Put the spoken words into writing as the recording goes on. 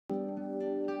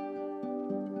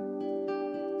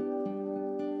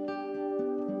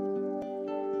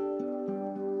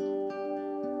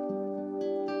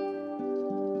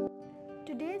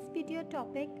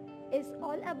topic is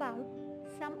all about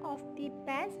some of the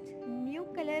best new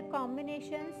color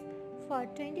combinations for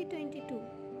 2022.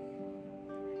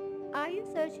 Are you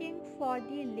searching for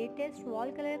the latest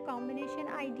wall color combination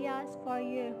ideas for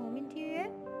your home interior?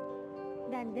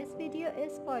 Then this video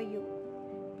is for you.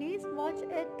 Please watch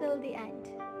it till the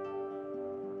end.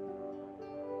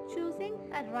 Choosing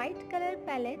a right color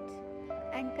palette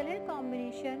and color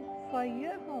combination for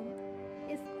your home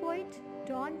is quite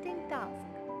daunting task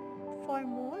for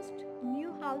most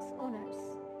new house owners.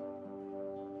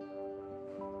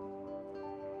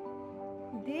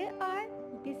 There are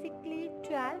basically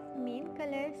 12 main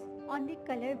colors on the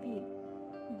color wheel,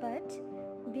 but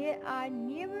there are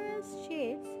numerous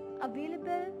shades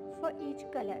available for each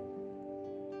color.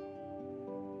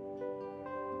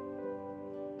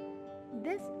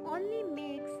 This only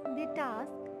makes the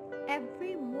task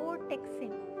every more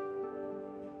taxing.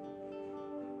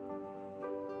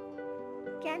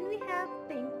 Can we have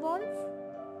pink walls?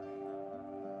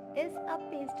 Is a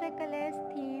pastel colors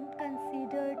theme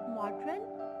considered modern?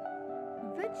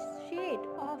 Which shade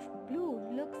of blue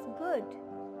looks good?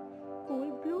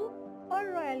 Cool blue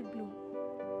or royal blue?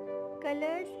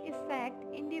 Colors affect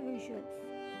individuals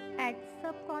at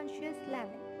subconscious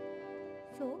level.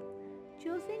 So,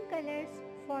 choosing colors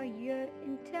for your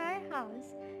entire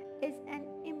house is an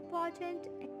important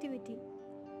activity.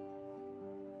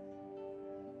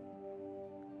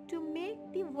 To make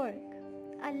the work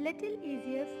a little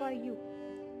easier for you,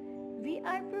 we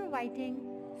are providing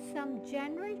some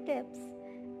general tips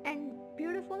and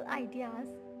beautiful ideas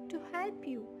to help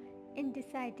you in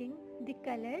deciding the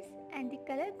colors and the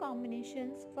color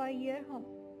combinations for your home.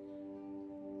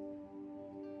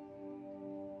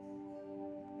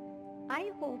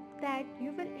 I hope that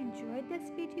you will enjoy this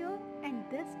video and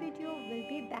this video will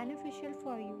be beneficial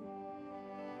for you.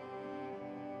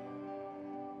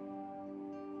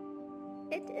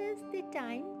 It is the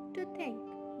time to think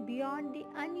beyond the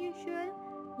unusual,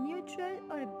 neutral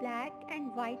or black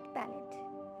and white palette.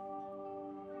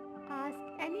 Ask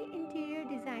any interior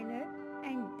designer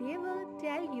and they will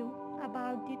tell you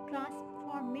about the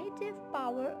transformative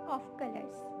power of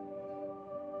colors.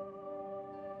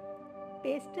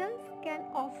 Pastels can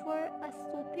offer a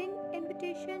soothing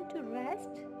invitation to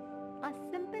rest. A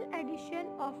simple addition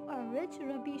of a rich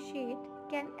ruby shade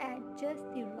can add just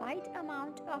the right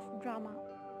amount of drama.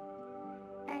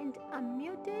 And a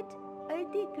muted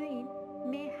earthy green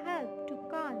may help to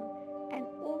calm an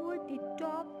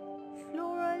over-the-top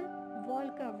floral wall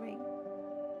covering.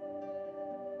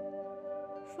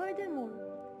 Furthermore,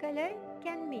 color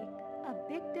can make a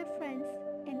big difference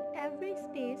in every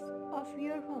space of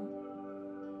your home.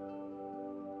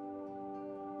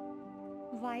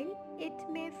 While it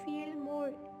may feel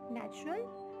more natural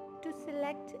to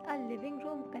select a living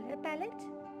room color palette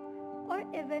or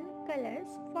even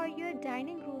colors for your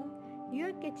dining room,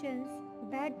 your kitchens,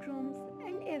 bedrooms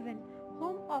and even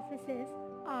home offices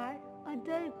are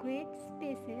other great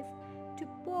spaces to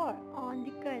pour on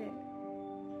the color.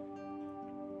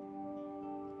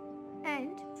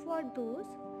 And for those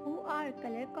who are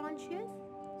color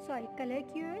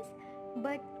curious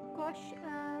but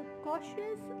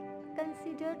cautious,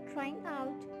 consider trying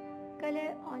out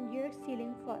color on your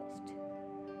ceiling first.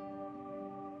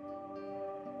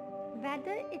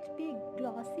 Whether it be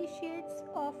glossy shades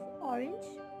of orange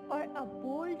or a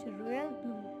bold royal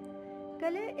blue,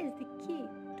 color is the key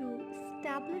to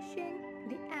establishing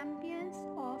the ambience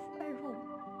of a room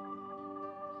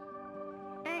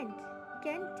and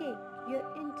can take your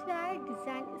entire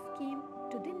design scheme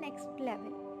to the next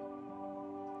level.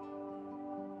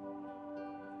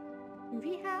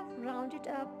 We have rounded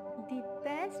up the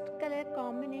best color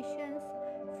combinations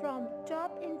from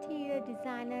top interior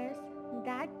designers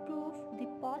that prove the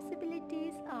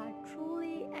possibilities are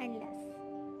truly endless.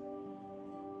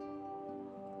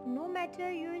 No matter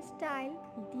your style,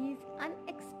 these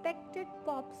unexpected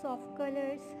pops of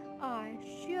colors are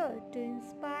sure to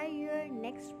inspire your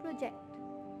next project.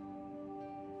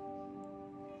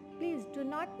 Please do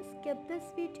not skip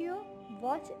this video.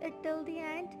 Watch it till the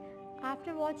end.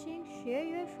 After watching, share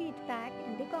your feedback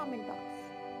in the comment box.